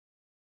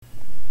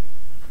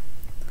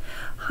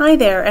Hi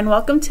there, and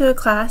welcome to a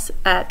class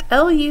at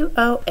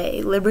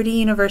LUOA, Liberty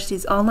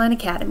University's online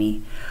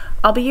academy.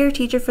 I'll be your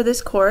teacher for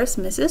this course,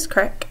 Mrs.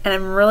 Crick, and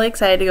I'm really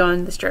excited to go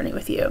on this journey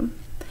with you.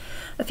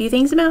 A few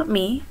things about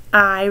me.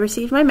 I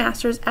received my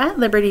master's at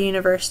Liberty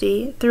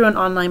University through an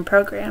online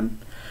program.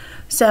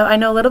 So I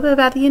know a little bit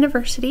about the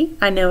university,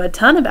 I know a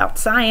ton about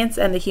science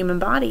and the human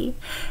body,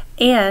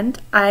 and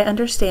I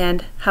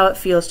understand how it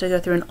feels to go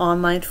through an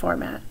online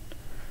format.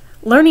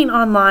 Learning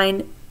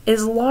online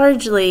is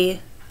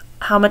largely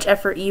how much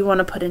effort you want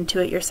to put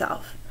into it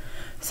yourself.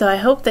 So I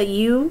hope that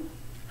you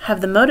have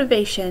the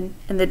motivation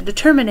and the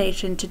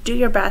determination to do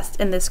your best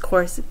in this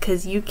course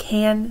because you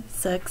can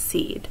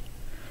succeed.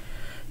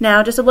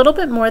 Now, just a little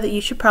bit more that you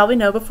should probably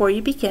know before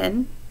you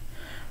begin.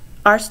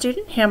 Our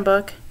student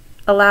handbook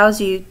allows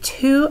you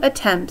 2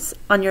 attempts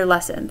on your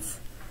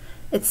lessons.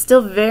 It's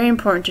still very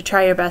important to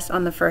try your best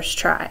on the first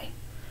try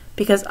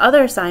because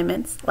other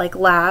assignments like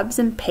labs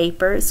and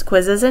papers,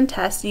 quizzes and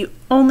tests, you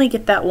only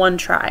get that one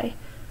try.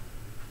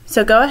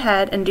 So go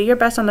ahead and do your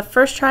best on the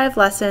first try of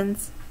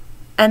lessons,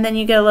 and then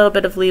you get a little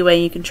bit of leeway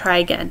and you can try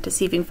again to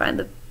see if you can find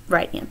the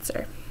right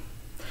answer.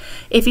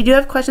 If you do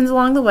have questions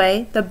along the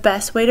way, the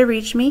best way to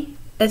reach me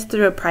is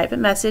through a private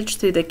message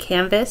through the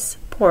Canvas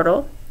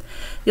portal.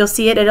 You'll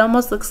see it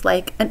almost looks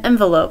like an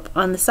envelope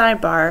on the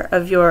sidebar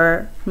of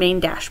your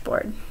main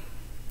dashboard.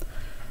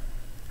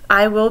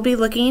 I will be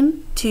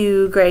looking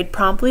to grade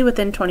promptly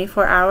within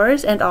 24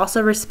 hours and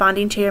also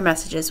responding to your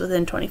messages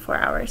within 24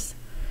 hours.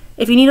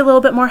 If you need a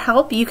little bit more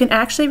help, you can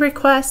actually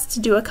request to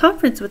do a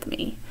conference with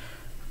me.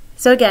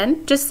 So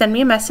again, just send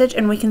me a message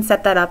and we can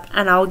set that up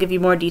and I will give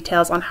you more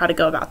details on how to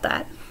go about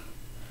that.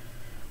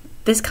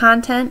 This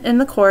content in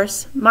the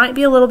course might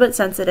be a little bit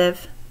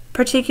sensitive,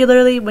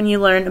 particularly when you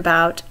learn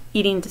about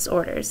eating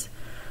disorders.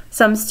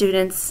 Some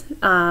students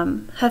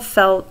have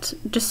felt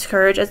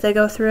discouraged as they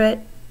go through it.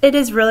 It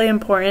is really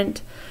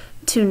important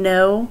to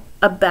know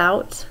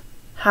about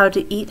how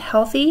to eat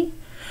healthy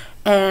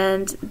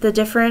and the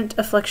different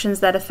afflictions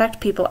that affect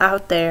people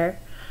out there.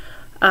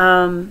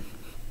 And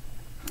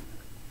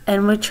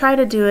we try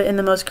to do it in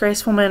the most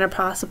graceful manner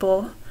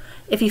possible.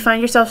 If you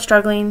find yourself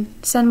struggling,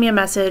 send me a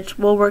message.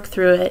 We'll work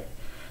through it.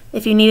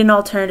 If you need an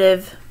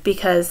alternative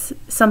because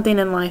something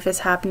in life is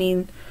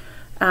happening,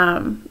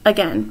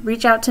 again,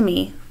 reach out to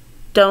me.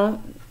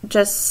 Don't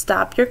just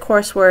stop your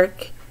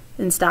coursework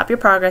and stop your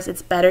progress.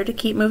 It's better to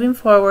keep moving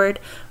forward.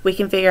 We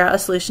can figure out a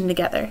solution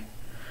together.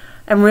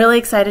 I'm really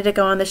excited to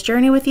go on this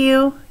journey with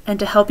you and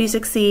to help you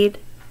succeed.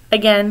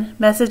 Again,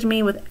 message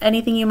me with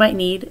anything you might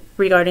need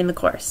regarding the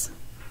course.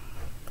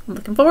 I'm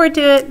looking forward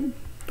to it.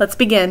 Let's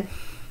begin.